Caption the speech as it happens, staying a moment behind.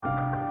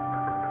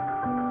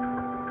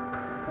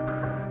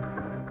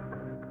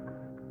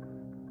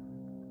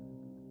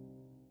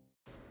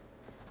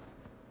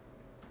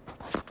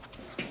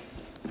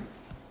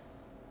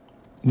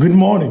Good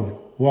morning.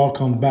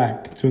 Welcome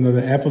back to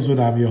another episode.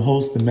 I'm your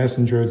host, the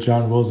messenger,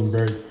 John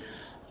Rosenberg,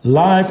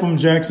 live from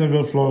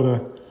Jacksonville,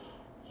 Florida.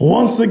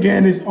 Once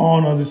again, it's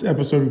on this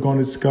episode, we're going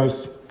to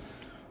discuss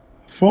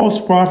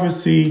false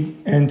prophecy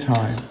and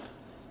time.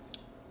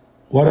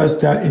 What does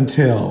that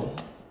entail?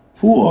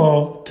 Who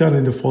are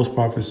telling the false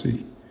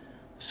prophecy?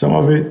 Some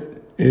of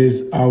it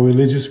is our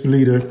religious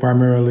leader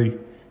primarily,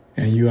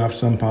 and you have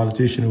some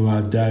politicians who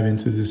have dived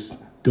into this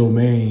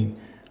domain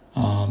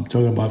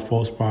talking about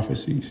false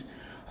prophecies.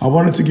 I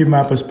wanted to give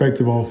my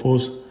perspective on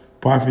false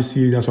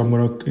prophecy. That's what I'm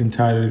going to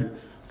entitle it,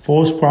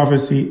 False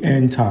Prophecy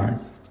and Time.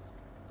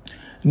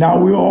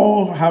 Now, we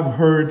all have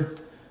heard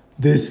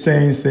this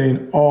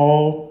saying,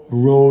 all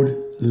roads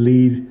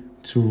lead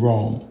to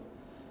Rome.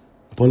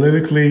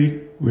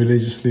 Politically,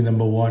 religiously,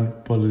 number one.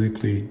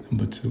 Politically,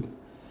 number two.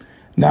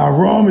 Now,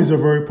 Rome is a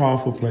very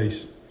powerful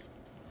place.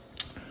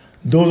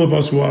 Those of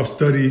us who have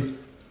studied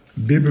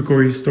biblical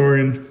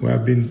historian, who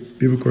have been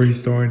biblical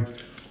historian,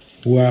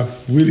 who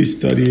have really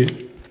studied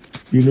it,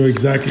 you know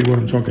exactly what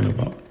I'm talking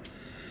about.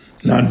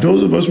 Now,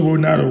 those of us who are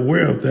not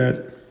aware of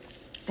that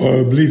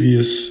are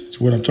oblivious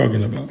to what I'm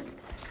talking about.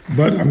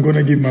 But I'm going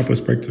to give my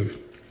perspective.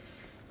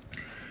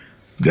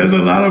 There's a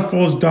lot of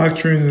false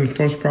doctrines and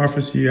false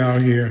prophecy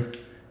out here.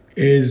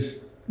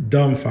 Is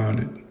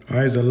dumbfounded. All right,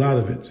 there's a lot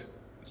of it.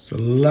 It's a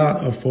lot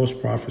of false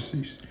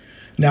prophecies.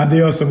 Now,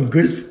 there are some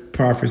good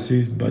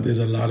prophecies, but there's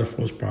a lot of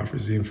false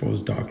prophecy and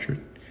false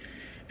doctrine.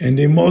 And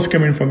they're most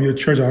coming from your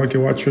church. I don't care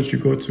what church you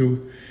go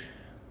to.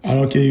 I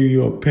don't care if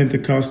you're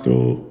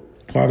Pentecostal,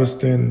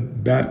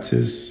 Protestant,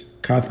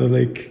 Baptist,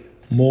 Catholic,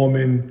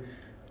 Mormon,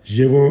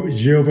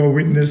 Jehovah's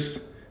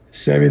Witness,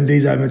 7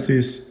 Days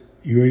Adventist.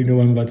 You already know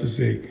what I'm about to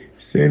say.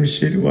 Same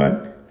shit,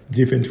 what?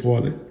 Different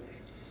toilet.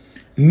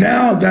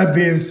 Now, that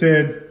being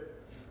said,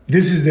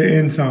 this is the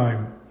end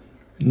time.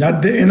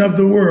 Not the end of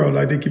the world,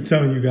 like they keep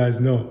telling you guys.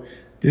 No,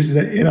 this is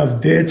the end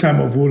of their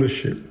time of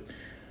rulership.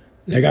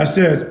 Like I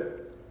said,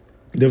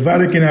 the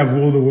Vatican have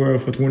ruled the world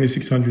for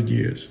 2,600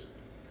 years.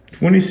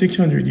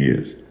 2,600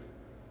 years,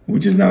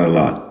 which is not a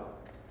lot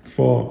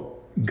for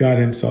God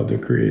himself, the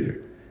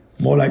creator.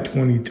 More like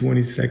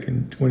 20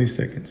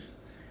 seconds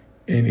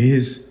in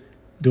his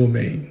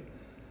domain.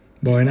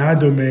 But in our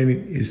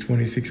domain, it's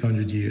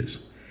 2,600 years.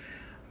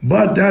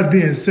 But that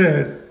being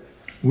said,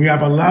 we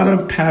have a lot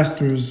of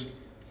pastors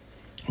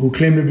who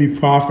claim to be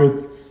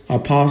prophet,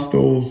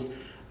 apostles,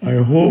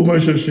 a whole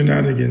bunch of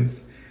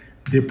shenanigans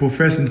they're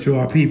professing to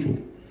our people.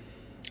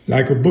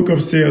 Like a book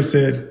of Sales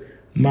said,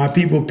 my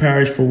people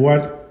perish for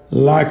what?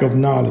 Lack of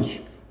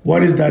knowledge.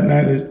 What is that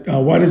knowledge?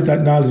 What does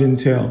that knowledge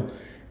entail?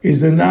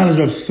 It's the knowledge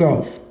of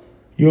self.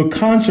 Your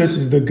conscience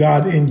is the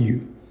God in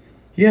you.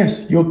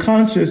 Yes, your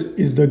conscience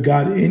is the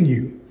God in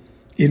you.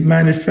 It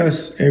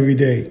manifests every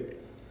day.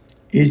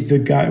 It's the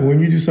God. When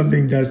you do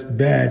something that's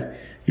bad,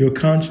 your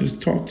conscience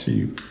talks to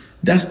you.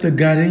 That's the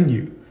God in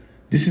you.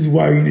 This is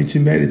why you need to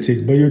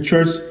meditate. But your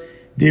church,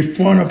 they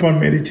frown upon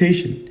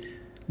meditation.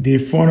 They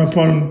frown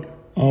upon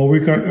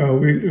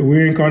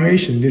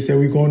reincarnation. They say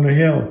we're going to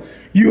hell.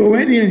 You're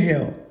already in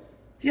hell.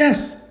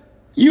 Yes,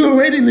 you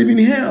already live in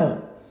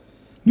hell.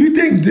 You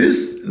think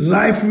this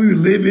life we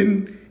live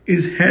in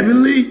is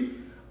heavenly?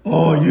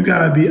 Oh, you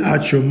gotta be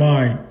out your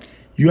mind.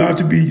 You have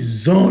to be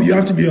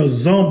a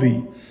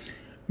zombie.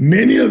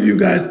 Many of you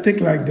guys think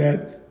like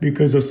that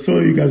because of so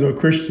you guys are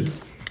Christian.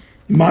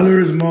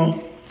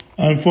 Malheureusement,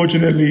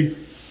 unfortunately,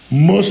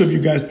 most of you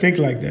guys think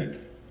like that.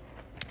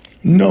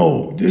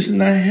 No, this is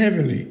not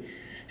heavenly.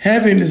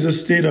 Heaven is a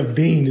state of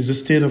being, is a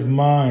state of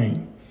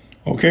mind,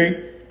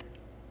 okay?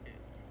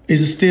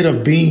 It's a state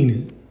of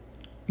being.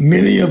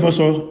 Many of us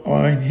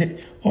are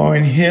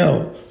in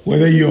hell,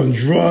 whether you're on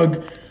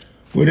drug,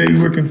 whether you're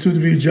working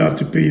 2-3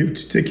 jobs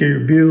to take care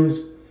of your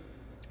bills,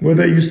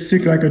 whether you're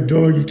sick like a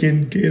dog, you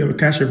can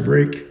catch a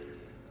break.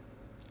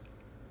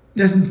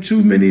 There's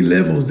too many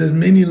levels. There's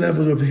many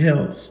levels of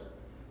hells.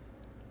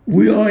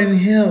 We are in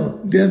hell.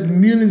 There's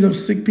millions of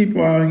sick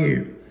people out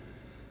here,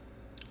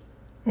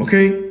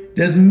 okay?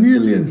 There's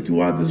millions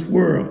throughout this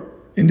world,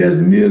 and there's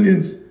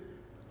millions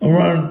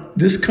around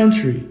this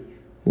country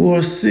who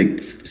are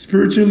sick,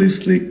 spiritually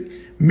sick,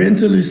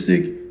 mentally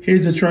sick.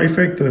 Here's the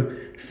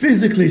trifecta,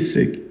 physically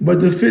sick. But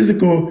the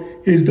physical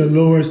is the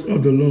lowest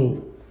of the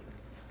low.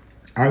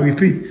 I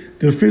repeat,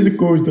 the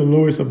physical is the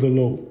lowest of the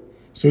low.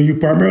 So you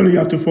primarily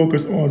have to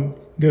focus on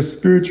the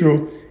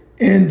spiritual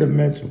and the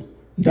mental.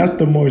 That's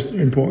the most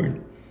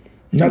important,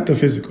 not the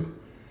physical.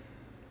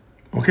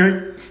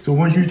 Okay? So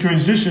once you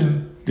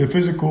transition, the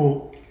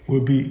physical will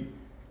be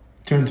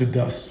turned to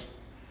dust.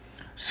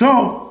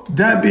 So,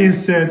 that being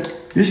said,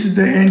 this is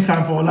the end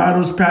time for a lot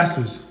of those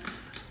pastors.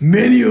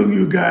 Many of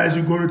you guys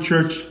who go to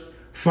church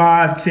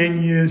 5,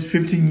 10 years,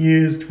 15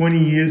 years, 20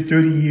 years,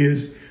 30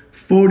 years,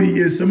 40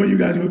 years, some of you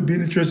guys who have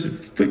been in church for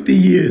 50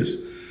 years,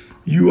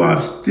 you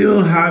are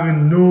still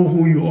haven't know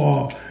who you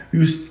are.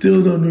 You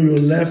still don't know your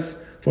left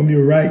from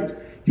your right.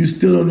 You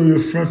still don't know your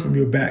front from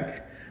your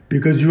back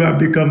because you have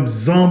become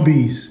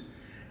zombies.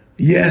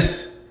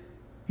 Yes,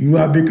 you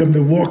have become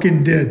the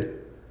walking dead.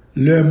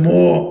 Le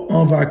mort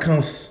en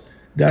vacances.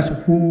 That's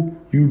who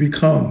you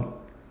become.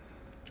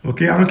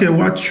 Okay, I don't care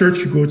what church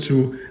you go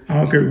to. I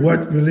don't care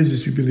what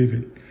religious you believe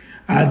in.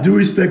 I do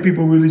respect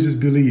people's religious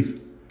belief.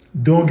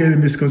 Don't get it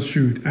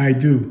misconstrued. I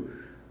do.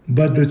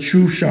 But the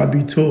truth shall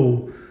be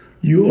told.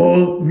 We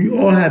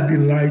all have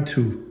been lied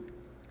to.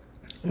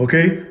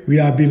 Okay? We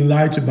have been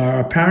lied to by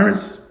our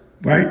parents,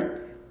 right?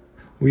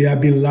 We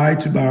have been lied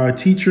to by our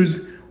teachers.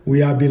 We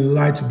have been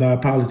lied to by our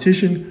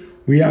politicians.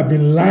 We have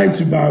been lied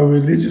to by our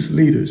religious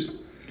leaders.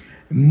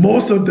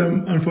 Most of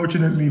them,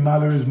 unfortunately,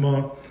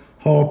 malheureusement,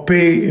 are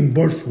paid in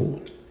blood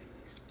for.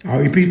 I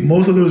repeat,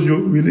 most of those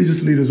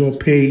religious leaders are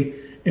paid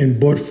in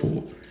blood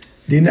for.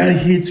 They're not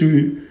here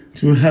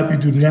to help you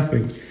do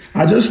nothing.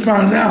 I just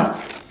found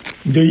out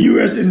the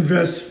U.S.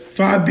 invests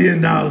 $5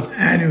 billion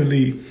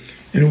annually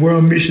in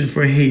world mission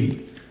for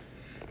Haiti.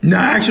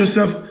 Now ask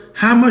yourself,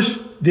 how much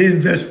they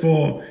invest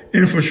for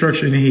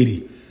infrastructure in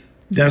Haiti?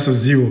 That's a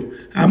zero.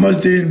 How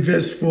much they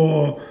invest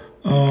for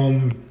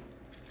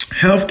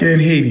healthcare in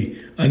Haiti?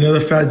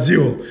 Another fat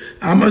zero.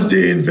 How much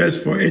they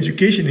invest for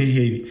education in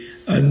Haiti?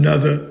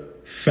 Another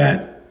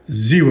fat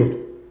zero.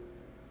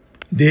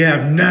 They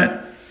have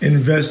not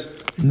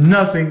invested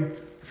nothing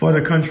for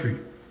the country.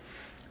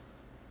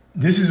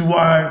 This is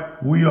why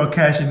we are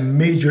cashing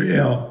major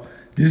L.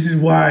 This is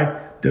why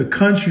the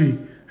country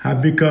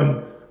have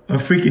become a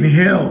freaking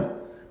hell,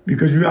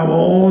 because we have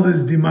all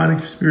this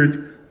demonic spirit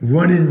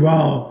running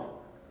wild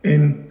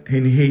in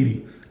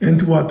Haiti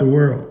and throughout the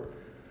world.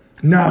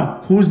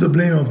 Now, who's the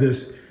blame of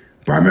this?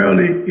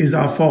 Primarily is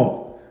our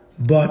fault,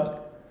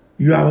 but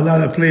you have a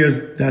lot of players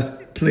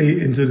that play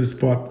into this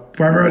part.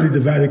 Primarily the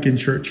Vatican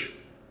Church.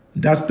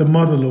 That's the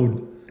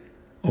motherlode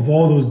of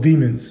all those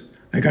demons.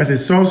 Like I said,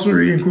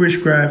 sorcery and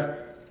witchcraft,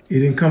 it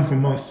didn't come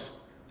from us.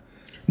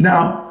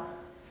 Now,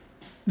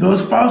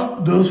 those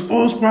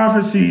false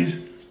prophecies,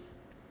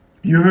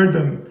 you heard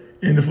them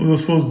in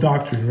those false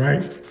doctrine,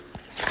 right?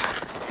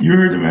 You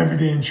heard them every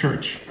day in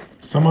church.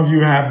 Some of you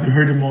have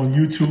heard them on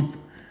YouTube.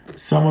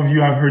 Some of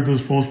you have heard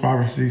those false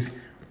prophecies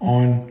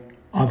on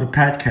the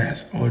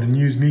podcasts or the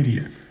news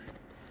media.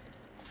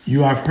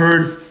 You have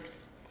heard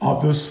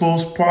of those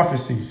false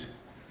prophecies.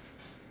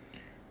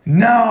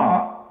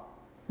 Now,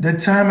 the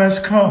time has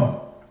come,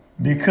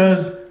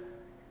 because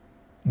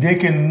they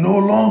can no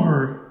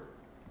longer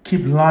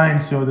keep lying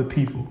to other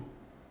people.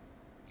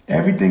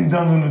 Everything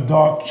done in the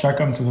dark shall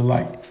come to the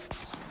light.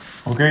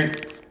 Okay?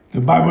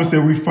 The Bible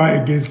says we fight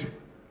against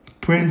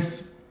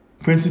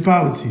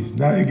principalities,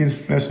 not against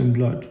flesh and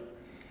blood.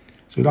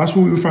 So that's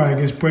who we fight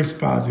against,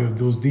 principalities of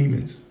those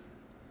demons.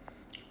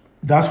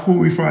 That's who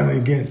we fight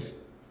against,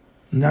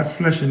 not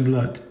flesh and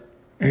blood,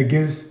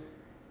 against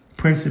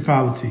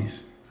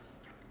principalities.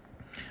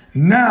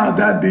 Now,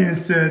 that being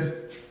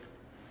said,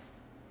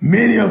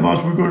 many of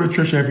us, we go to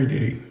church every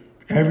day,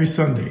 every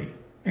Sunday.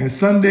 And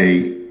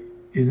Sunday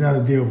is not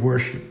a day of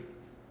worship.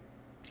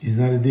 It's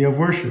not a day of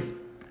worship.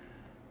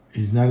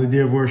 It's not a day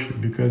of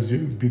worship because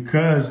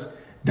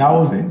that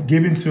was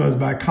given to us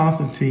by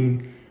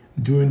Constantine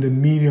during the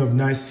meeting of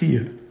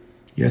Nicaea.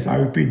 Yes, I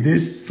repeat,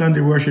 this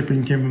Sunday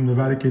worshiping came from the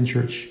Vatican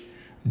Church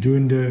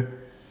during the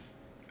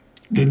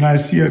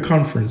Nicaea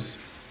conference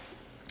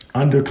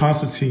under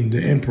Constantine,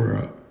 the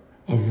emperor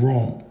of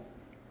Rome,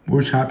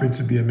 which happened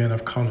to be a man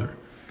of color.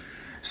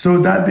 So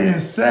that being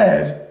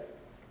said,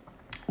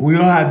 we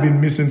all have been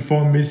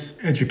misinformed,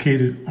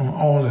 miseducated on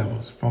all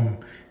levels, from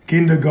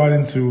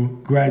kindergarten to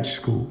grad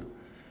school.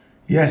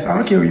 Yes, I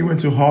don't care if you went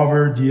to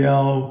Harvard,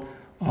 Yale,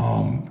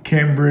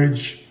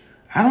 Cambridge.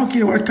 I don't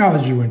care what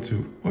college you went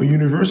to or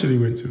university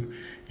you went to.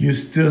 You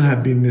still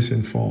have been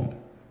misinformed.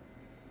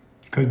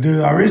 Because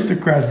the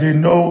aristocrats, they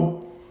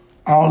know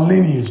our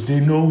lineage. They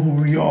know who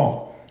we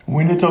are.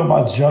 When they talk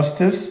about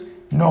justice,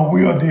 no,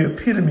 we are the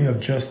epitome of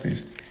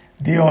justice.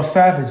 They are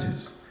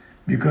savages.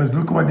 Because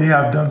look what they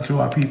have done to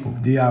our people.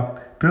 They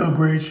have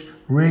pillaged,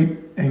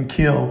 raped, and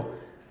killed,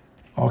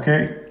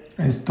 okay,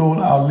 and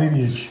stole our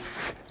lineage.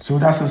 So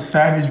that's a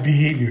savage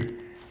behavior,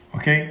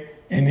 okay?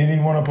 And then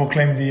they want to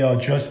proclaim they are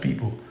just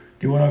people.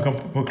 They want to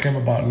proclaim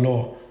about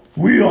law.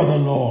 We are the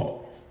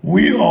law.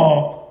 We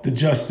are the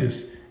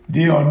justice.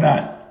 They are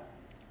not.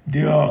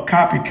 They are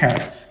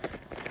copycats.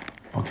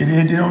 Okay,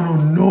 they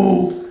don't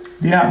know,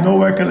 they have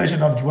no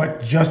recollection of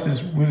what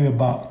justice is really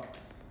about.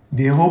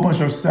 They're a whole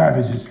bunch of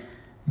savages.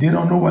 They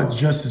don't know what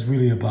justice is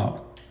really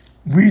about.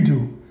 We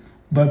do.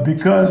 But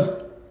because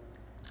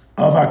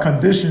of our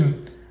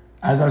condition,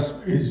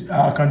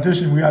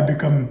 we have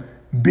become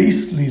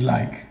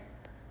beastly-like.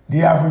 They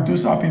have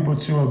reduced our people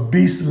to a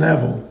beast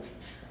level.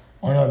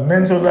 On a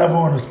mental level,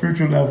 on a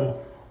spiritual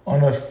level,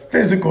 on a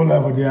physical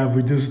level, they have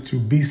reduced to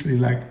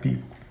beastly-like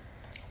people.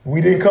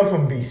 We didn't come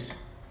from beasts.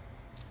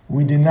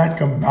 We did not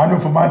come, I know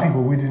for my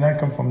people, we did not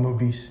come from no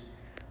beast.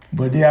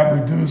 But they have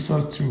reduced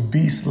us to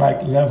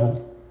beast-like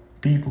level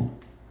people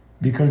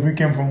because we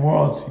came from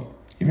royalty.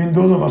 Even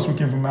those of us who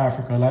came from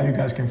Africa, a lot of you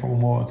guys came from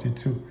royalty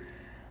too.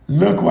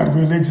 Look what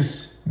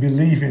religious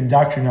belief and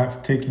doctrine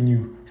have taken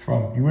you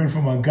from. You went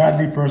from a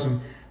godly person,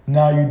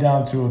 now you're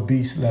down to a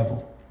beast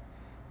level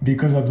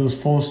because of those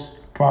false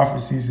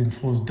prophecies and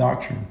false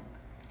doctrine.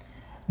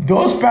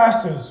 Those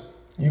pastors,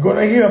 you're going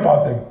to hear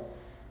about them.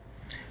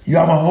 You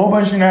have a whole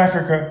bunch in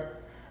Africa.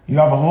 You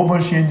have a whole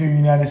bunch in the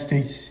United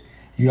States.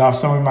 You have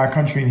some in my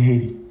country in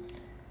Haiti.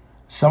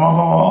 Some of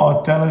them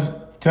are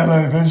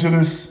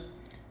televangelists.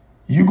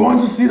 You're going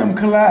to see them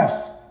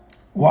collapse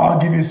while I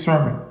give you a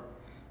sermon.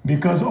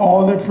 Because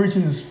all they're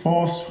preaching is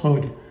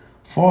falsehood,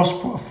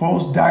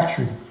 false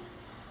doctrine,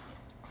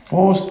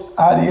 false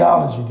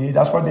ideology.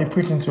 That's what they're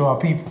preaching to our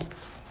people.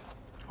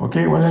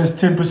 Okay, whether it's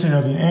 10%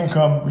 of your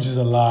income, which is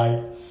a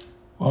lie.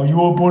 Well,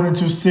 you were born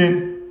into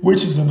sin,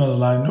 which is another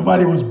lie.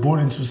 Nobody was born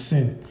into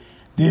sin.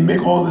 They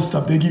make all this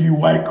stuff. They give you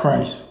white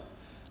Christ.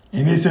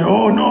 And they say,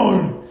 oh,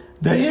 no,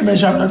 the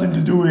image have nothing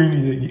to do with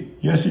anything.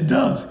 Yes, it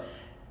does.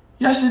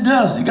 Yes, it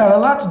does. It got a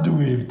lot to do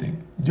with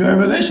everything. The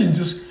Revelation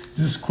just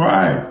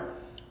describe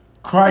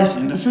Christ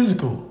in the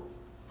physical.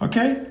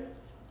 Okay?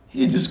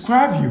 He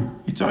described you.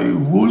 He told you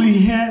woolly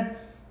hair,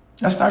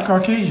 that's not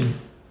Caucasian.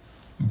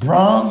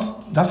 Bronze,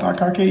 that's not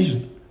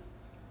Caucasian.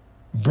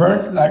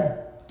 Burnt like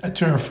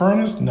to a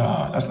furnace,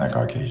 nah, that's not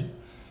Caucasian.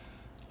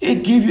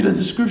 It gave you the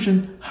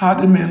description how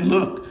the men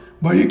look.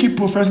 But you keep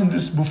professing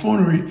this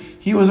buffoonery,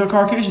 he was a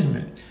Caucasian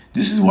man.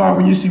 This is why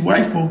when you see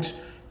white folks,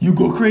 you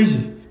go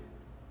crazy.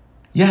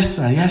 Yes,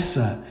 sir, yes,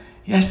 sir.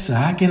 Yes, sir,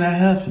 how can I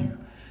help you?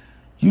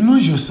 You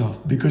lose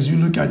yourself because you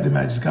look at them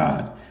as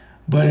God.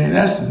 But in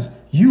essence,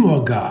 you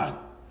are God.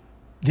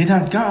 They're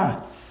not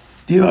God.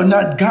 They are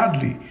not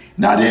godly.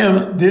 Now,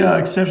 they are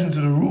exception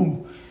to the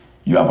rule.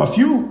 You have a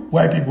few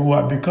white people who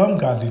have become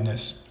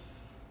godliness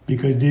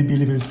because they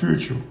believe in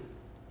spiritual.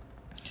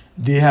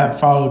 They have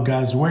followed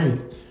God's way.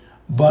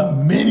 But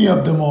many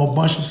of them are a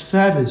bunch of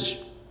savage.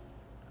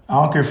 I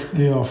don't care if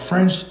they are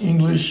French,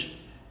 English,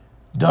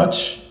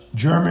 Dutch,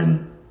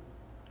 German,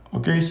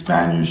 okay,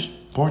 Spanish,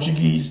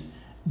 Portuguese.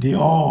 They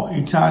all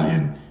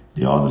Italian.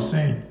 They all the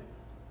same.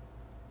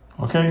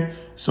 Okay?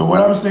 So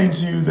what I'm saying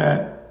to you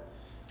that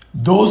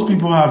those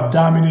people have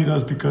dominated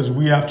us because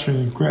we have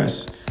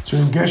transgressed.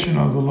 Transgression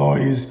of the law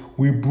is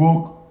we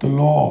broke the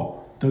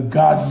law, the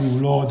godly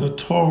law, the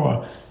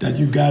Torah that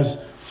you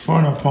guys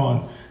frown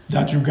upon,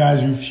 that you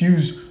guys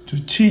refuse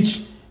to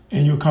teach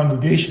in your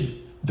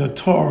congregation, the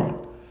Torah.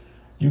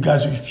 You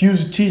guys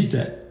refuse to teach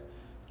that.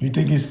 You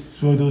think it's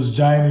for those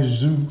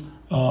Zionist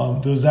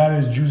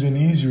Jews in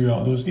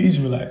Israel, those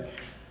Israelites,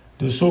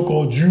 the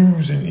so-called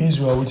Jews in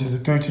Israel, which is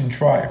the 13th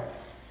tribe.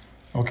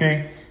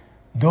 Okay?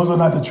 Those are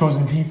not the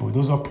chosen people.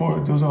 Those are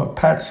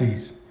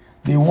patsies.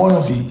 They're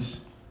wannabes.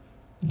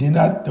 They're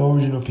not the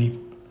original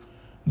people.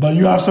 But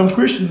you have some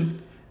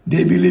Christians,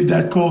 they believe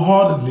that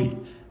cold-heartedly.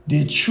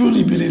 They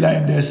truly believe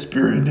that in their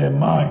spirit, in their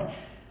mind.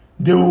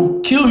 They will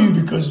kill you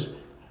because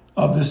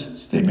of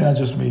this statement I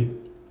just made.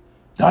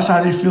 That's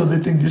how they feel. They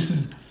think this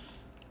is,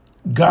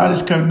 God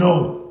is coming.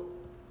 No.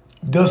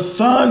 The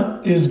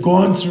sun is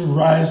going to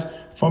rise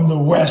from the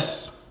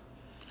west.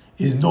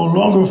 It's no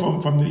longer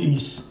from the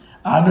east.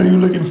 I know you're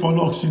looking for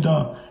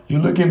l'Occident. You're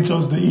looking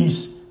towards the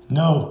east.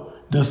 No.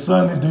 The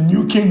sun is, the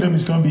new kingdom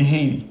is going to be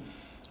Haiti.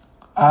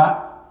 I'm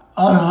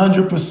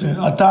 100%,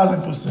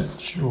 1,000%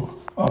 sure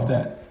of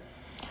that.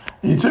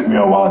 It took me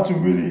a while to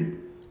really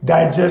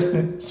digest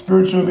it,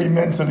 spiritually,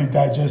 mentally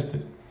digest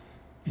it.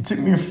 It took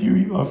me a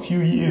few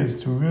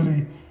years to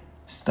really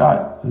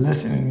start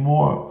listening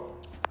more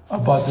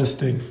about this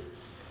thing.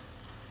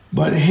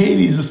 But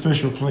Haiti is a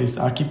special place.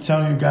 I keep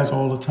telling you guys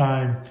all the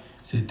time.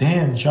 Say,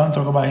 damn, John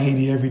talk about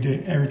Haiti every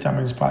day, every time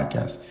in his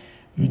podcast.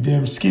 You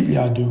damn skippy,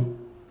 I do.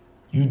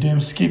 You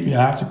damn skippy,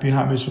 I have to pay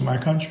homage to my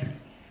country.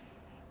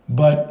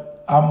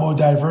 But I'm more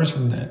diverse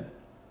than that.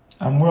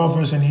 I'm well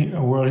versed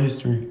in world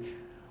history.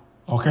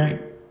 Okay?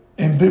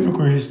 In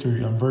biblical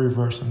history, I'm very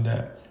versed in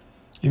that.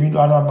 Even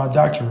though I don't have my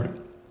doctorate.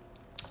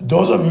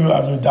 Those of you who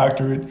have your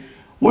doctorate,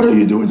 what are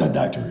you doing with that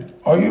doctorate?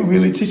 Are you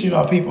really teaching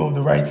our people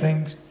the right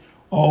things?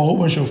 Or a whole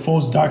bunch of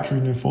false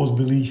doctrine and false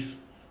belief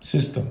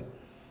system?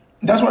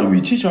 That's why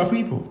we teach our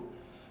people.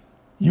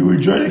 You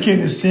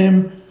eradicate the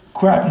same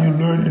crap you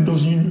learn in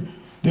those,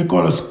 they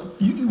call us,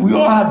 we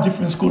all have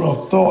different school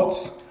of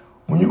thoughts.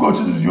 When you go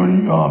to those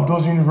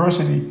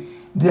universities,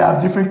 they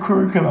have different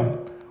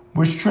curriculum,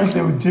 which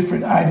translate with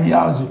different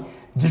ideology,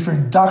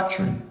 different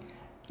doctrine.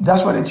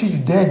 That's why they teach you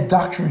their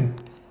doctrine.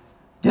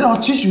 They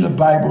don't teach you the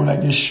Bible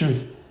like they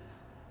should.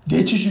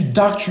 They teach you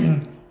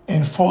doctrine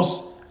and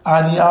false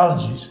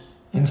ideologies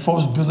and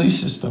false belief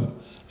system.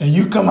 And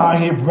you come out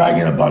here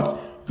bragging about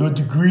your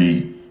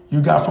degree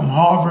you got from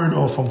Harvard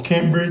or from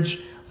Cambridge,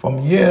 from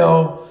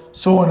Yale,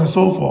 so on and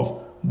so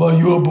forth. But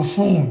you're a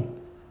buffoon.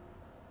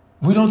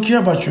 We don't care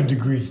about your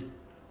degree.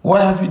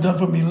 What have you done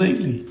for me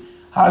lately?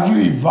 Have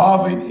you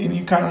evolved in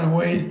any kind of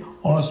way,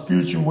 on a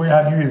spiritual way?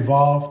 Have you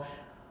evolved?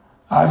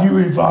 Have you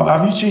evolved?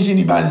 Have you changed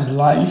anybody's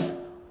life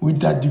with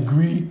that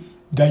degree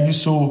that you're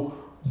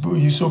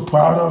so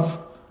proud of?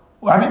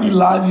 How many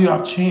lives you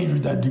have changed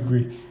with that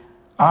degree?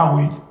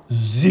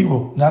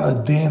 Zero, not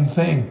a damn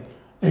thing,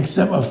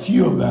 except a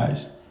few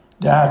guys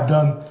that have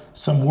done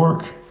some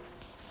work.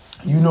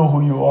 You know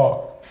who you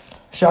are.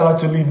 Shout out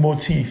to Lead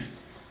Motif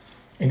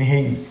in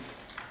Haiti.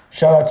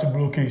 Shout out to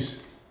Blue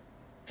Kiss.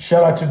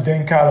 Shout out to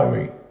Dan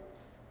Calloway.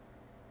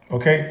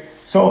 Okay?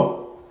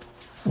 So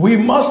we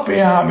must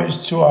pay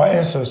homage to our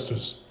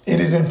ancestors. It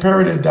is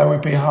imperative that we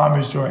pay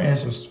homage to our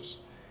ancestors.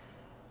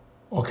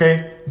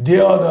 Okay? They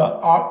are the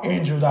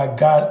archangels that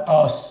guide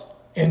us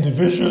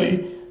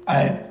individually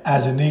and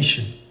as a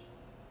nation.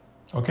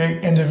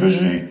 Okay?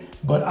 Individually,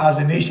 but as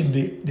a nation,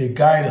 they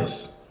guide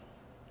us.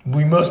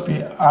 We must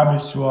pay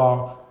homage to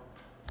our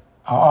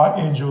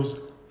archangels,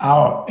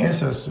 our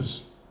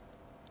ancestors.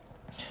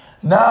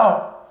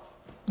 Now,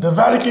 the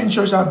Vatican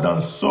Church have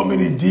done so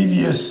many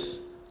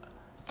devious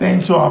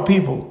things to our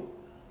people.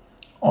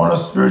 On a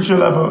spiritual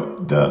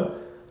level,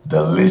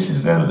 the list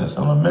is endless.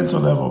 On a mental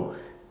level,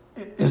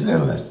 it's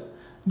endless.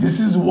 This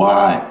is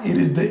why it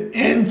is the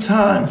end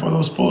time for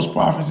those false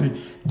prophecies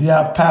they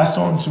have passed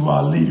on to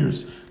our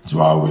leaders, to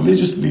our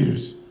religious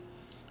leaders.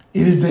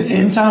 It is the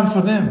end time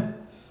for them.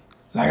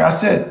 Like I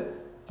said,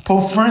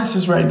 Pope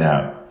Francis right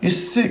now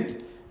is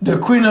sick. The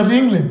Queen of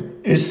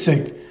England is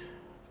sick.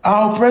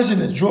 Our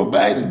president, Joe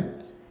Biden,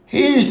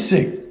 he is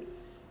sick.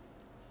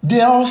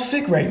 They're all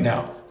sick right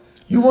now.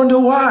 You wonder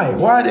why?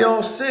 Why are they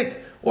all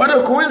sick? What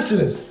a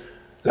coincidence.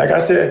 Like I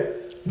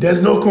said,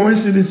 there's no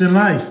coincidence in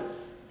life.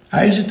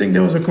 I used to think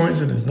there was a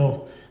coincidence.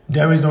 No,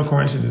 there is no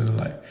coincidence in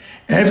life.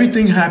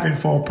 Everything happened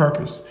for a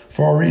purpose,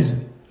 for a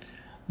reason.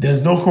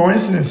 There's no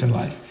coincidence in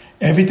life.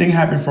 Everything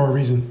happened for a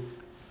reason.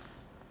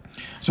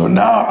 So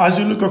now, as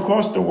you look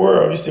across the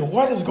world, you say,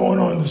 what is going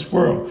on in this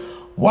world?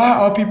 Why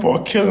are people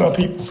killing our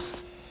people?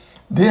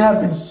 They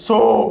have been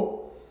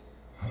so...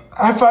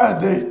 I find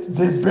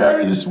they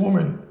bury this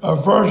woman, a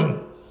virgin,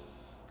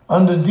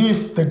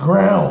 underneath the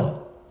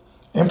ground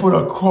and put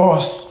a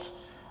cross.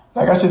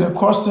 Like I said, the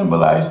cross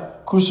symbolized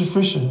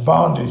crucifixion,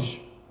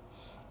 bondage.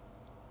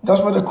 That's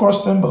what the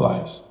cross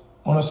symbolized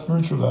on a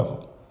spiritual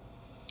level.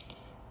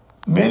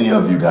 Many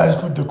of you guys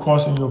put the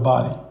cross in your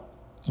body.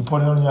 You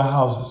put it on your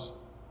houses.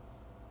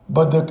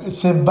 But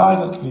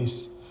symbolically,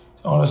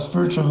 on a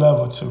spiritual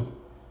level too,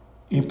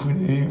 it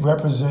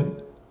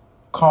represents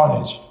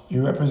carnage. It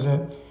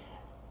represents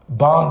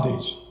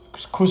bondage,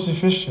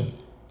 crucifixion.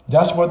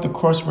 That's what the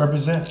cross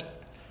represents.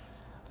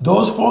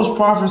 Those false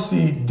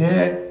prophecies,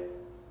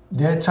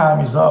 their time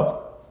is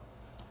up.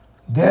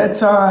 Their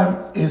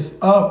time is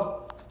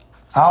up.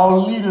 Our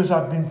leaders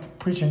have been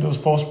preaching those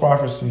false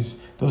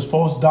prophecies, those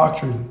false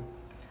doctrine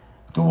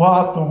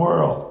throughout the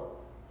world.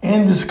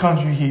 In this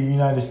country here,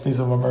 United States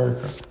of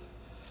America.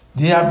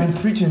 They have been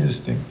preaching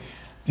this thing.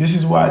 This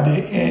is why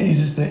this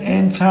is the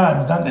end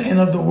time, not the end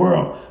of the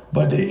world,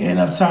 but the end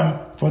of time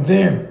for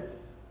them.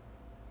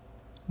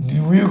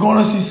 We're going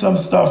to see some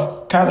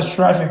stuff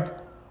catastrophic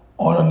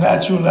on a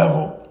natural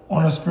level,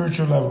 on a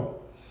spiritual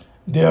level.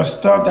 There are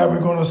stuff that we're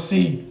going to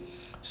see.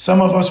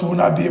 Some of us will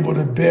not be able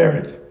to bear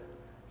it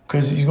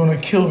because he's going to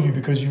kill you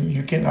because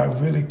you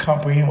cannot really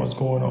comprehend what's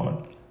going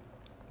on.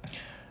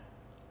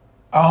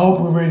 I hope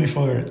we're ready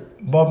for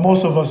it, but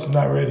most of us are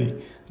not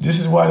ready. This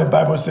is why the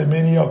Bible said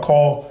many are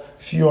called,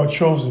 few are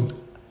chosen.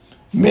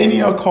 Many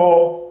are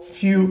called,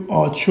 few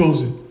are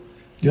chosen.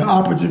 The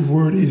operative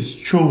word is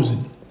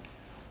chosen.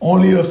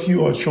 Only a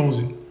few are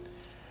chosen.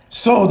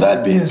 So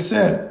that being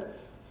said,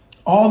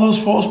 all those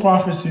false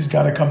prophecies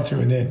got to come to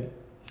an end.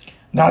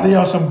 Now there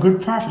are some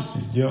good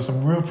prophecies. There are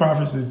some real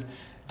prophecies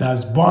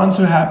that's bound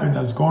to happen,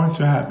 that's going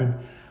to happen,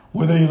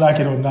 whether you like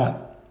it or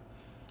not.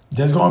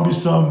 There's going to be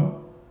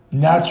some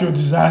natural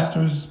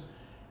disasters.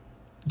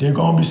 There are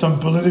going to be some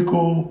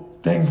political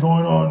things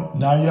going on.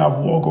 Now you have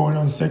war going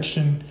on,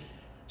 sanction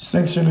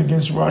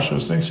against Russia,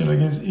 sanction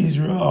against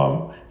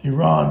Israel,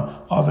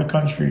 Iran, other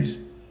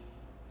countries.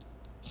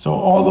 So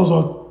all those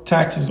are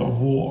tactics of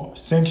war,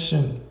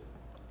 sanction,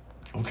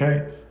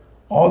 okay?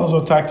 All those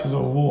are tactics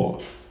of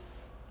war,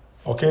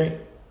 okay?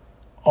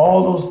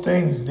 All those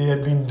things they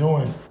have been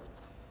doing.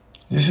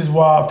 This is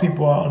why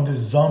people are on this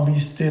zombie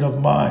state of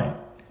mind.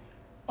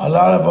 A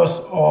lot of us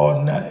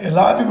are not, a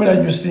lot of people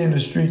that you see in the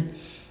street,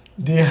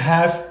 they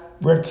half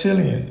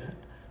reptilian,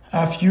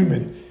 half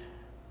human.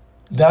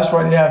 That's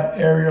why they have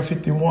Area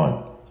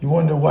 51. You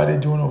wonder what they're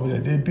doing over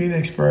there. They're being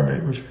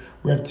experiment with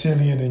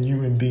reptilian and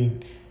human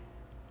being.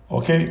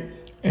 Okay?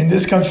 In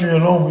this country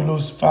alone, we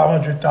lose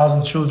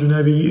 500,000 children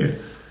every year.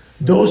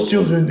 Those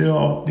children,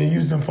 they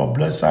use them for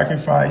blood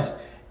sacrifice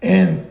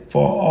and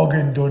for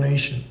organ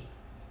donation.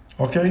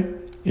 Okay?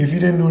 If you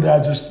didn't know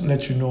that, just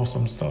let you know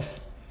some stuff.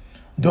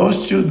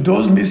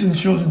 Those missing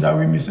children that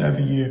we miss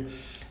every year,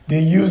 they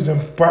use them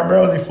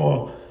primarily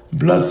for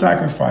blood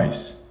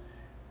sacrifice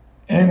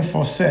and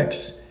for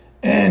sex.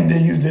 And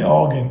they use their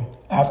organ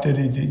after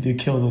they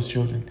kill those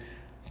children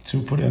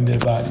to put in their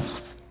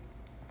bodies.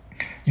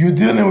 You're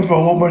dealing with a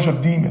whole bunch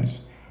of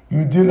demons.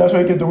 That's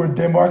why you get the word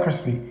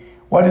democracy.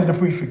 What is the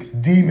prefix?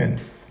 Demon.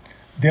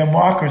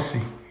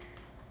 Democracy.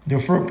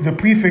 The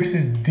prefix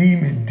is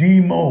demon.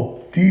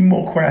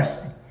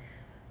 Democracy.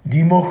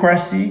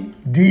 Democracy,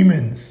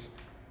 demons.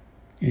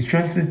 It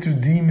translates to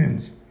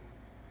demons.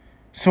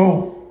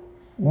 So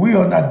we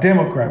are not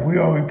Democrat. We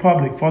are a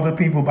republic for the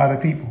people, by the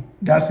people.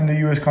 That's in the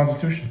U.S.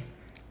 Constitution.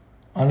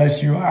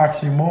 Unless you're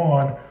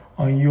oxymoron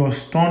or you're a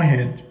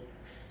stonehead.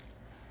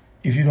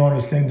 If you don't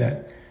understand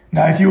that.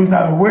 Now, if you was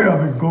not aware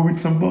of it, go read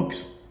some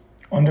books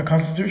on the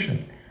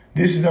Constitution.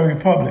 This is a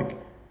republic.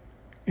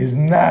 It's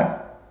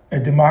not a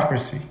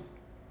democracy.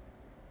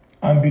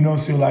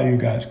 Unbeknownst to a lot of you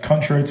guys,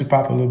 contrary to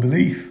popular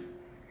belief.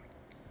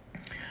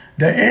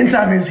 The end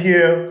time is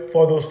here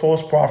for those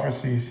false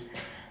prophecies.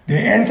 The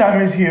end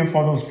time is here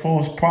for those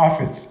false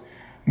prophets.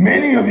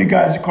 Many of you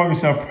guys call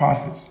yourself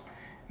prophets.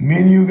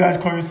 Many of you guys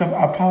call yourself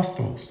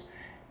apostles.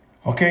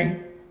 Okay?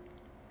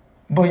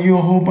 But you're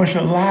a whole bunch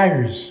of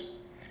liars.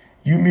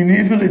 You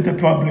manipulate the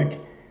public.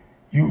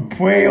 You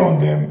prey on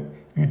them.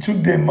 You took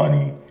their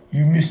money.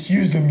 You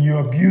misuse them. You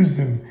abuse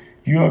them.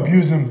 You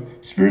abuse them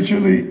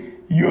spiritually.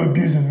 You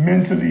abuse them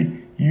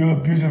mentally. You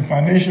abuse them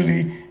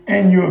financially.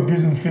 And you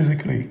abuse them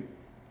physically.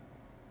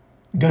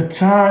 The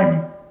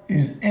time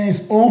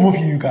is over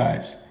for you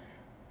guys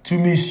to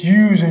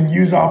misuse and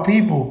use our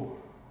people,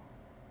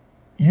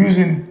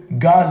 using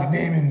God's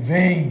name in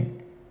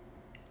vain,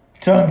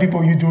 telling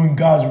people you're doing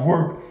God's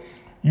work.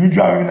 You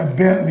driving a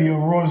Bentley, a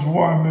Rolls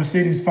Royce,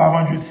 Mercedes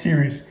 500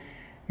 series.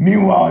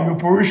 Meanwhile, your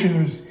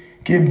parishioners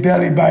can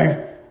barely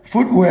buy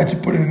footwear to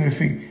put on their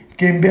feet,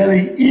 can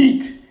barely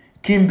eat,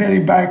 can barely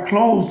buy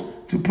clothes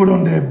to put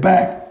on their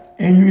back.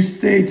 And you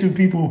say to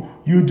people,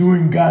 you're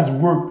doing God's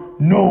work.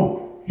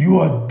 No, you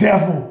are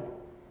devil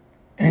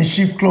in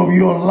sheep clothing.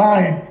 You're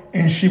lying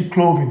in sheep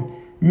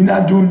clothing. You're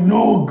not doing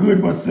no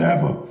good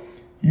whatsoever.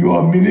 You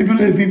are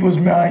manipulating people's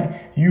mind.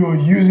 You are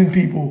using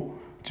people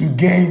to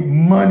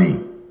gain money.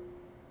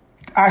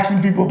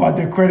 Asking people about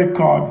their credit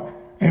card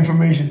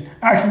information.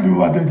 Asking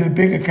people about their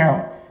bank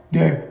account,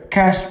 their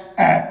Cash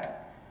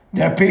App,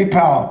 their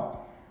PayPal.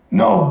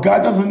 No,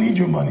 God doesn't need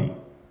your money.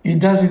 He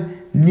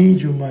doesn't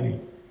need your money.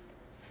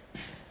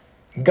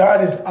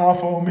 God is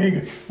Alpha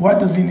Omega. What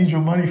does he need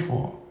your money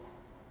for?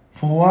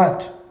 For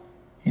what?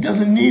 He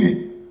doesn't need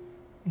it.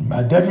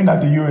 Definitely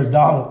not the US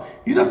dollar.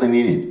 He doesn't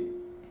need it.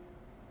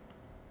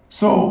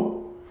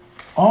 So,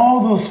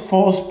 all those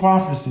false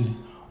prophecies,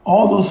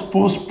 all those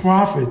false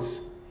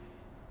prophets,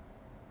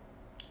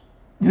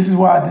 this is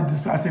why I did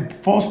this. I said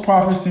false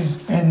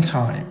prophecies, end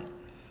time.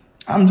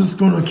 I'm just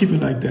going to keep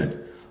it like that.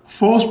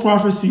 False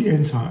prophecy,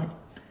 end time.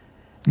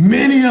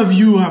 Many of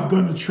you have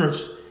gone to church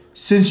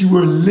since you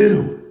were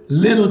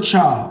little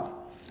child.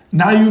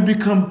 Now you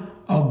become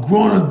a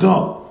grown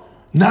adult.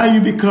 Now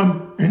you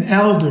become an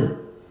elder.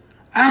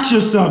 Ask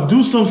yourself,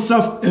 do some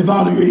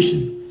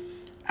self-evaluation.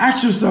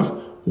 Ask yourself,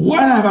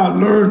 what have I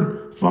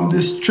learned from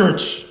this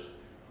church?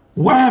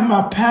 What have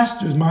my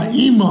pastors, my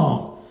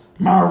imam,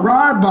 my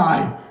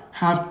rabbi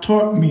have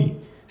taught me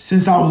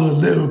since I was a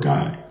little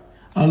guy,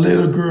 a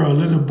little girl, a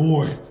little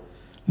boy?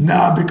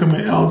 Now I become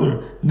an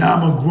elder. Now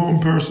I'm a grown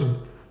person.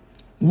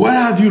 What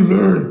have you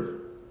learned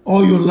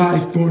all your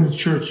life going to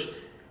church?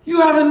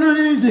 You haven't learned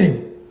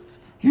anything.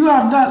 You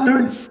have not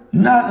learned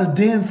not a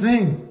damn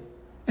thing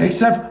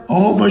except a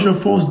whole bunch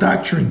of false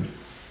doctrine.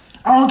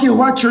 I don't care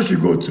what church you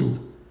go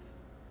to.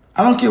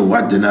 I don't care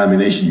what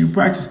denomination you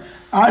practice.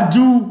 I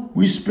do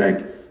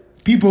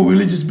respect people's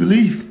religious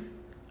belief.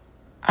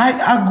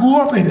 I grew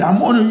up in it. I'm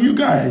one of you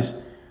guys.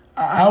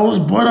 I was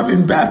brought up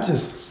in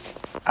Baptist.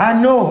 I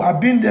know. I've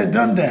been there,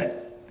 done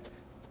that.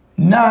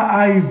 Now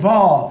I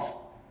evolve.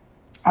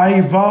 I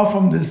evolve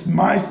from this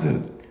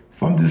mindset,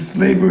 from this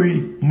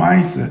slavery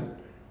mindset.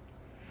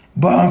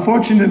 But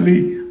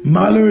unfortunately,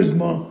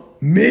 malheureusement,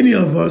 many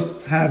of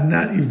us have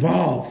not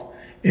evolved.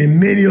 And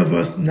many of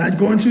us not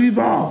going to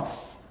evolve.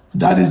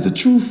 That is the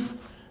truth.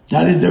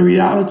 That is the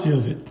reality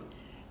of it.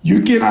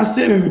 You cannot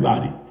save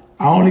everybody.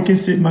 I only can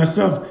save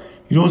myself.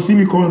 You don't see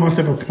me calling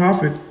myself a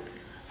prophet.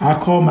 I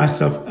call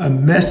myself a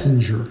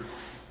messenger.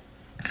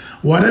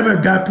 Whatever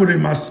God put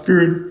in my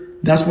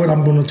spirit, that's what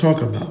I'm going to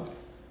talk about.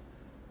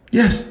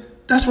 Yes,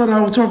 that's what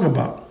I will talk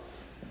about.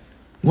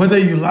 Whether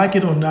you like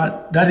it or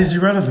not, that is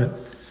irrelevant.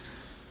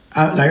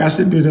 Like I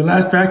said in the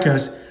last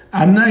podcast,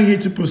 I'm not here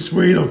to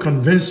persuade or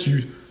convince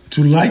you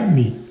to like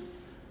me.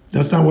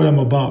 That's not what I'm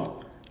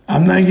about.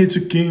 I'm not here to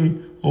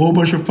gain a whole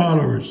bunch of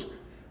followers.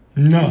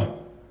 No.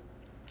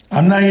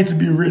 I'm not here to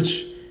be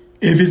rich.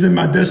 If it's in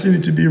my destiny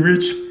to be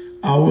rich,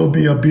 I will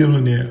be a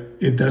billionaire,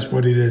 if that's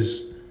what it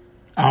is.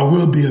 I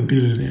will be a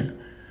billionaire.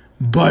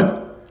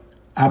 But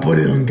I put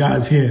it on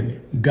God's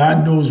hand.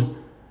 God knows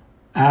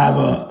I have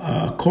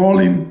a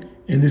calling,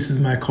 and this is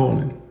my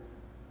calling.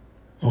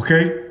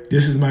 Okay?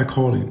 This is my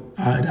calling.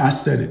 I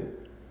said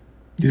it.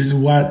 This is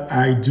what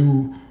I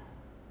do.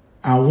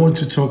 I want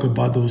to talk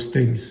about those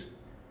things.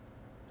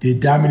 They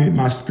dominate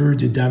my spirit.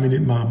 They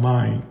dominate my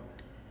mind.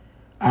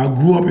 I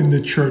grew up in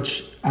the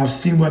church. I've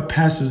seen what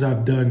pastors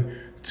have done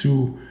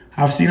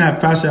I've seen how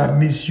pastors have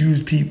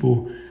misused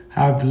people,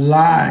 have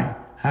lied,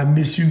 have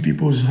misused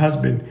people's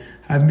husband,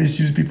 have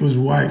misused people's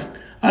wife.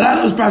 A lot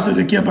of those pastors,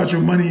 they care about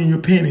your money and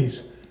your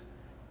pennies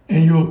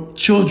and your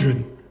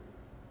children.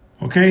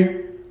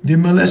 Okay? They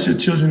molest your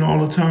children all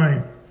the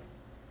time.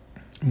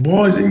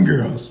 Boys and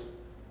girls.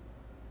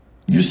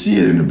 You see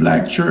it in the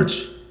black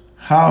church,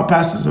 how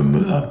pastors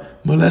are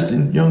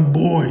molesting young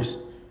boys.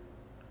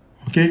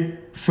 Okay?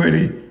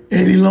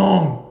 Eddie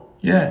Long.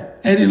 Yeah,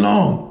 Eddie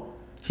Long.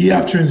 He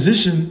have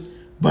transitioned,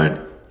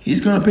 but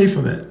he's going to pay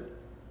for that.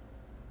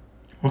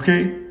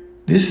 Okay?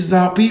 This is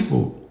our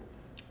people.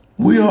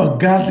 We are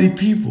godly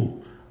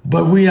people,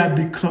 but we have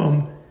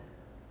become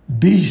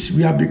beasts.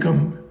 We have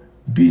become,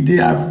 they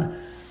have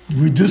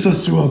reduced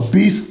us to a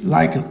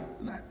beast-like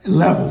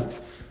level.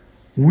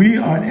 We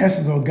are in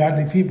essence of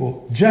godly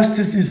people.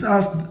 Justice is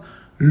us.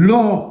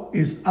 Law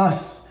is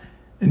us.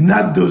 And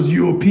not those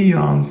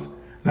Europeans,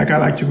 like I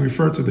like to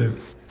refer to them.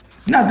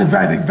 Not the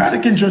Vatican.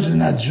 Vatican Church is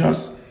not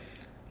just.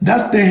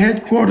 That's the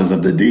headquarters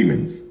of the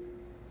demons.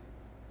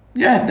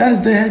 Yeah, that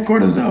is the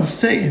headquarters of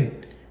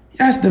Satan.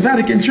 Yes, the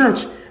Vatican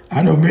Church.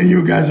 I know many of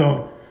you guys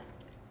don't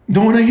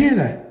want to hear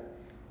that.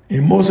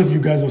 And most of you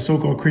guys are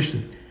so-called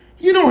Christian.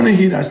 You don't want to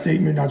hear that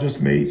statement I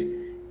just made.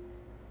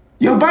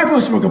 Your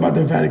Bible spoke about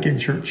the Vatican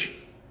Church.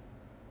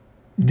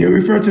 They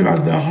refer to it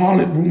as the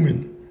harlot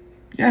woman.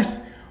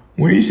 Yes.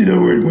 When you see the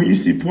word, when you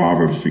see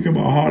Proverbs speak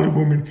about harlot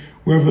woman,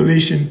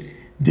 Revelation,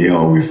 they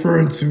are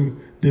referring to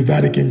the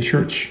Vatican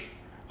Church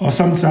or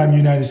sometimes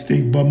United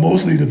States, but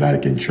mostly the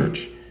Vatican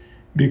Church,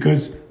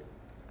 because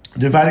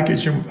the Vatican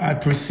Church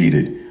had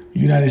preceded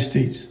United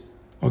States.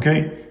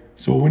 Okay?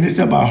 So when they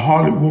say about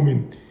harlot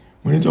woman,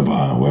 when they talk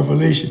about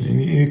Revelation, in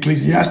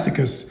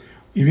Ecclesiasticus,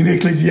 even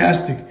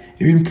Ecclesiastic,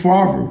 even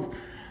Proverbs,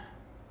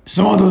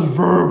 some of those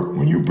verbs,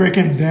 when you break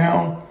them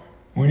down,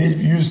 when they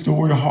use the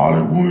word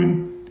harlot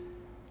woman,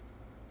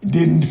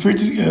 then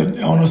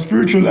on a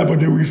spiritual level,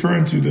 they're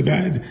referring to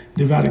the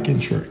Vatican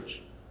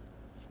Church.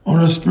 On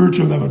a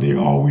spiritual level, they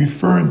are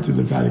referring to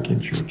the Vatican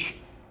Church.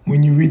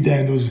 When you read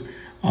that in those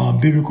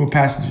biblical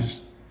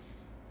passages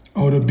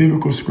or the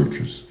biblical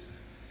scriptures.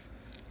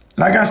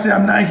 Like I said,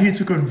 I'm not here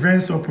to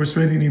convince or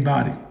persuade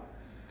anybody.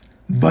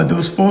 But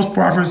those false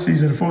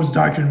prophecies and false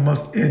doctrine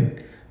must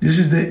end. This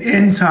is the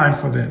end time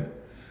for them.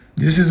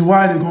 This is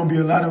why there's going to be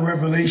a lot of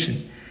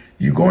revelation.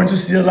 You're going to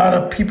see a lot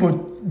of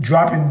people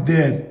dropping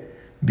dead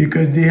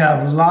because they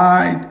have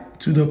lied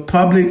to the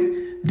public.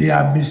 They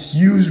have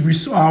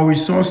misused our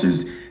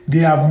resources. They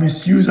have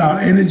misused our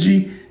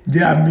energy. They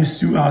have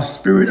misused our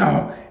spirit,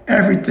 our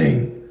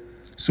everything.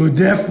 So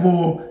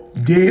therefore,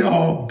 they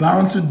are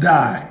bound to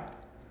die.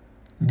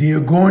 They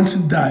are going to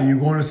die. You're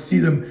going to see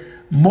them.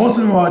 Most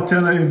of them are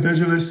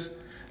televangelists.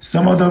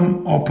 Some of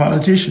them are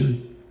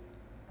politicians.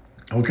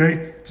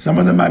 Okay? Some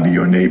of them might be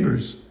your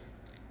neighbors.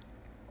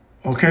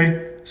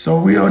 Okay? So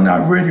we are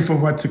not ready for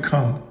what to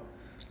come.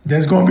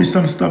 There's going to be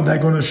some stuff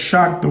that's going to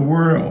shock the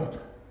world.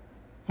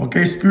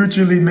 Okay?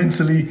 Spiritually,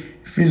 mentally,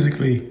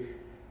 physically.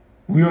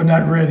 We are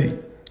not ready.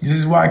 This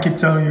is why I keep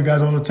telling you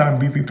guys all the time,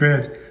 be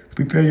prepared.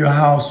 Prepare your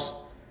house.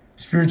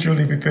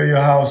 Spiritually, prepare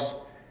your house.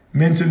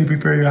 Mentally,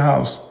 prepare your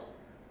house.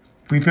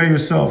 Prepare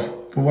yourself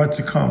for what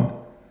to come.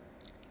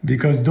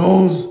 Because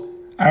those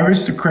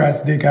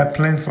aristocrats, they got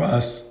plans for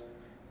us.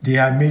 They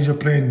have major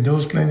plans.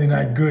 Those plans are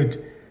not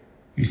good.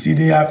 You see,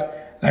 they have,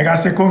 like I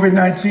said,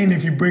 COVID-19,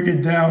 if you break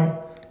it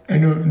down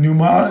in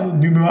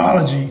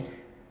numerology,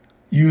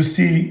 you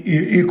see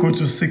it equal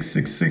to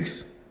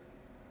 666.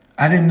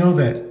 I didn't know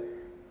that.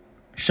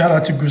 Shout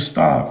out to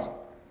Gustav.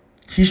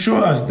 He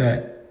showed us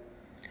that.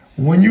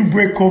 When you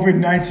break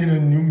COVID-19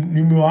 in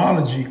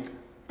numerology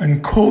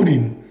and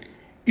coding,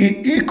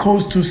 it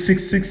equals to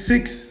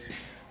 666.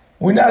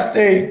 When I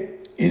say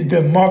is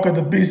the mark of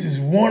the beast, is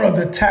one of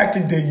the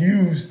tactics they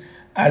use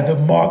as the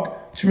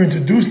mark to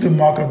introduce the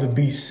mark of the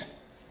beast.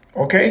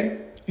 Okay?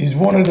 Is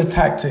one of the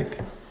tactics.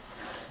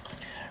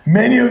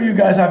 Many of you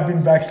guys have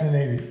been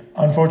vaccinated.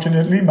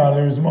 Unfortunately,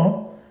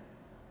 malheureusement,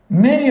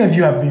 many of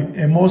you have been,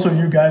 and most of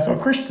you guys are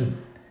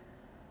Christian.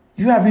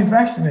 You have been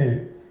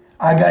vaccinated.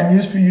 I got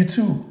news for you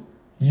too.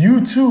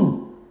 You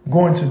too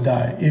going to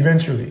die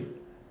eventually.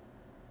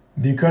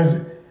 Because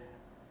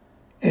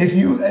if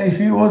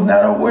you was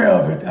not aware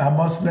of it, I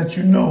must let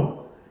you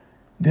know.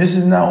 This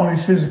is not only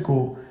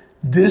physical.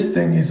 This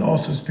thing is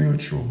also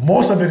spiritual.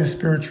 Most of it is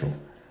spiritual.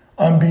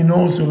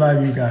 Unbeknownst to a lot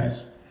of you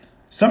guys.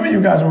 Some of you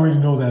guys already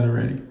know that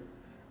already.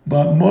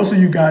 But most of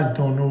you guys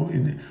don't know.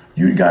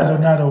 You guys are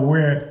not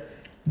aware.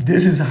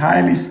 This is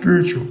highly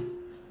spiritual.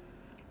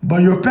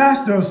 But your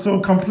pastor is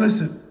so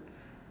complicit.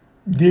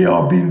 They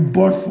are being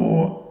bought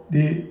for.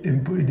 They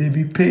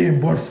be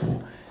paying bought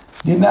for.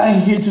 They're not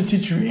here to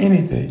teach you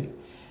anything.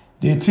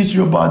 They teach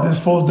you about this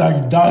false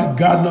doctrine.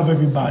 God love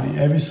everybody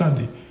every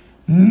Sunday.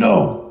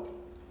 No.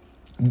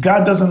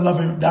 God doesn't love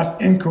everybody.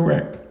 That's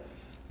incorrect.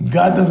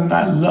 God does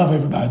not love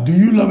everybody. Do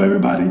you love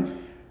everybody?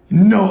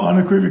 No,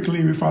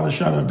 unequivocally, without a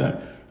shadow of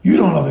that. You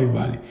don't love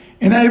everybody.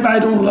 And everybody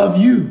don't love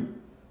you.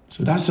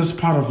 So that's just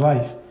part of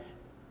life.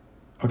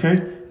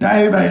 Okay? Not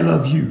everybody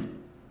love you.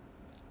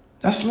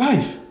 That's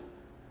life.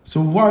 So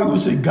why would we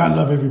say God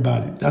love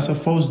everybody? That's a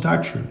false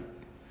doctrine.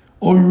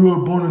 Or you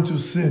were born into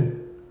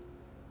sin.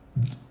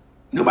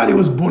 Nobody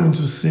was born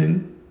into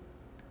sin.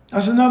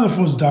 That's another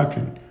false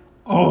doctrine.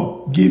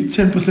 Oh, give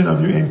 10%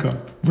 of your income.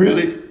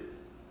 Really?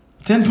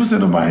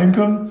 10% of my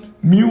income?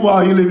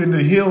 Meanwhile, you live in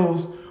the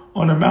hills,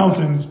 on the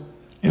mountains,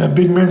 in a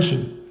big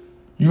mansion.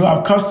 You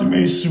have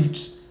custom-made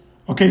suits.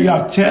 Okay, you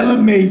have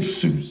tailor-made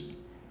suits.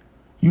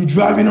 You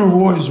driving a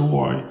Rolls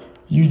Royce.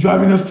 You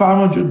driving a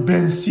 500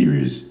 Benz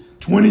Series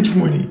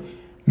 2020.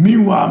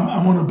 Meanwhile,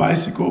 I'm on a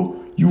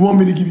bicycle. You want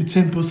me to give you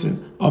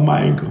 10% of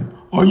my income?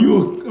 Are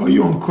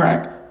you on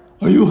crack?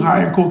 Are you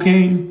high in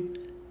cocaine?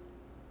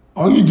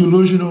 Are you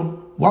delusional?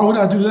 Why would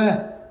I do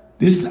that?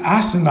 This is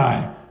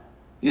asinine.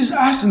 This is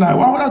asinine.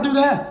 Why would I do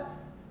that?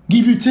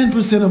 Give you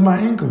 10% of my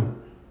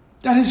income.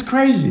 That is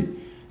crazy.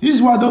 This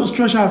is what those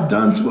churches have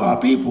done to our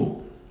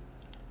people.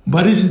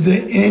 But this is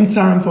the end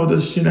time for the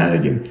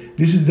shenanigan.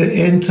 This is the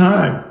end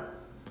time.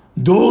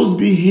 Those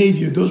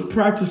behavior, those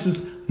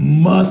practices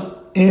must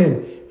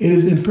end. It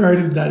is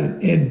imperative that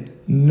it end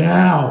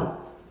now.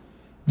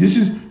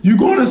 You're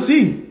going to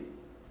see.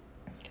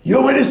 You're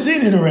already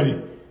seen it already.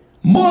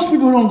 Most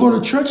people don't go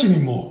to church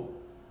anymore.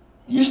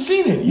 You've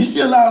seen it. You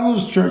see a lot of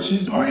those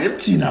churches are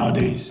empty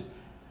nowadays.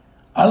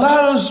 A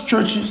lot of those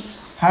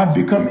churches have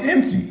become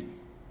empty.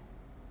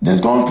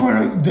 Most of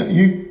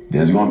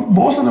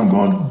them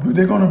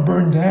they're going to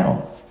burn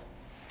down.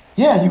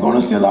 Yeah, you're going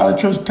to see a lot of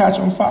churches catch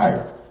on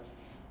fire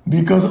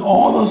because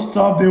all the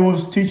stuff they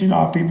was teaching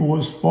our people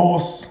was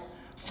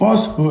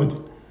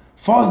falsehood,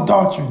 false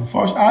doctrine,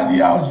 false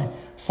ideology,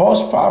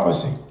 false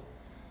prophecy.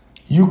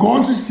 You're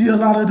going to see a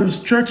lot of those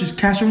churches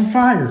catch on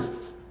fire.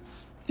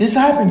 It's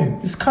happening.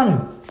 It's coming.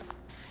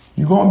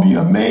 You're going to be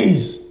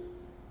amazed.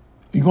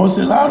 You're going to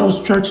see a lot of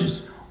those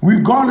churches,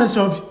 regardless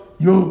of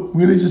your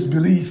religious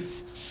belief.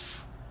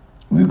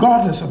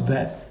 Regardless of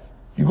that,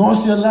 you're going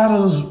to see a lot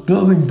of those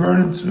buildings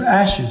burning to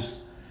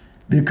ashes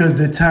because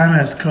the time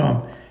has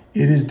come.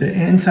 It is the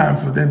end time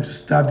for them to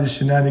stop the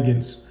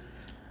shenanigans.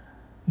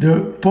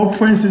 The Pope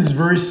Francis is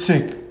very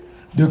sick.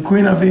 The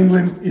Queen of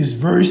England is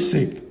very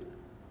sick.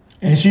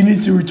 And she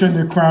needs to return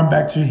the crown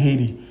back to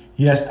Haiti.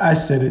 Yes, I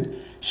said it.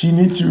 She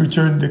needs to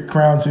return the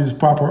crown to its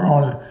proper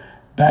honor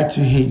back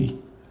to Haiti.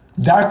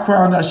 That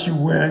crown that she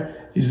wears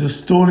is a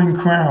stolen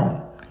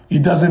crown.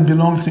 It doesn't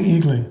belong to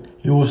England.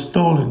 It was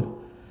stolen.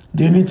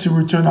 They need to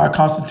return our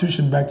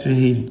Constitution back to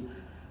Haiti.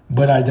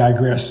 But I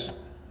digress.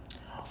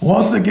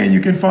 Once again,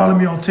 you can follow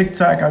me on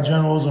TikTok at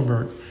John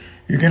Rosenberg.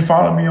 You can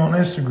follow me on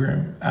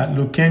Instagram at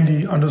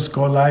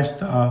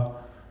Lukendi_lifestyle.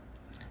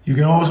 You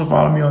can also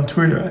follow me on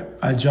Twitter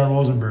at John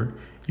Rosenberg.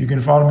 You can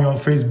follow me on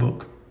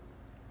Facebook.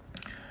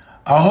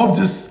 I hope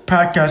this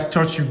podcast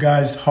touched you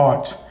guys'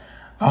 heart.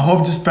 I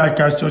hope this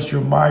podcast touched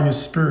your mind, your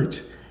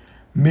spirit.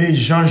 May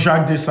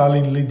Jean-Jacques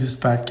Dessalines lead this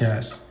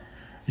podcast.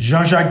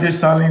 Jean-Jacques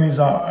Dessalines is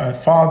our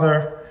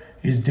father,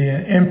 is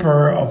the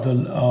emperor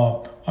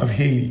of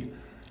Haiti.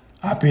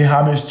 I pay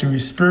homage to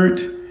his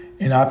spirit,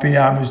 and I pay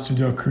homage to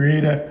the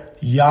creator,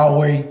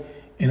 Yahweh,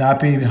 and I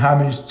pay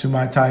homage to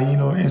my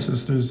Taino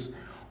ancestors.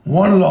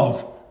 One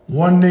love,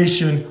 one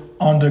nation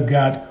under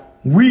God.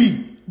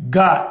 We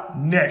got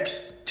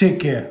next. Take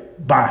care.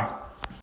 Bye.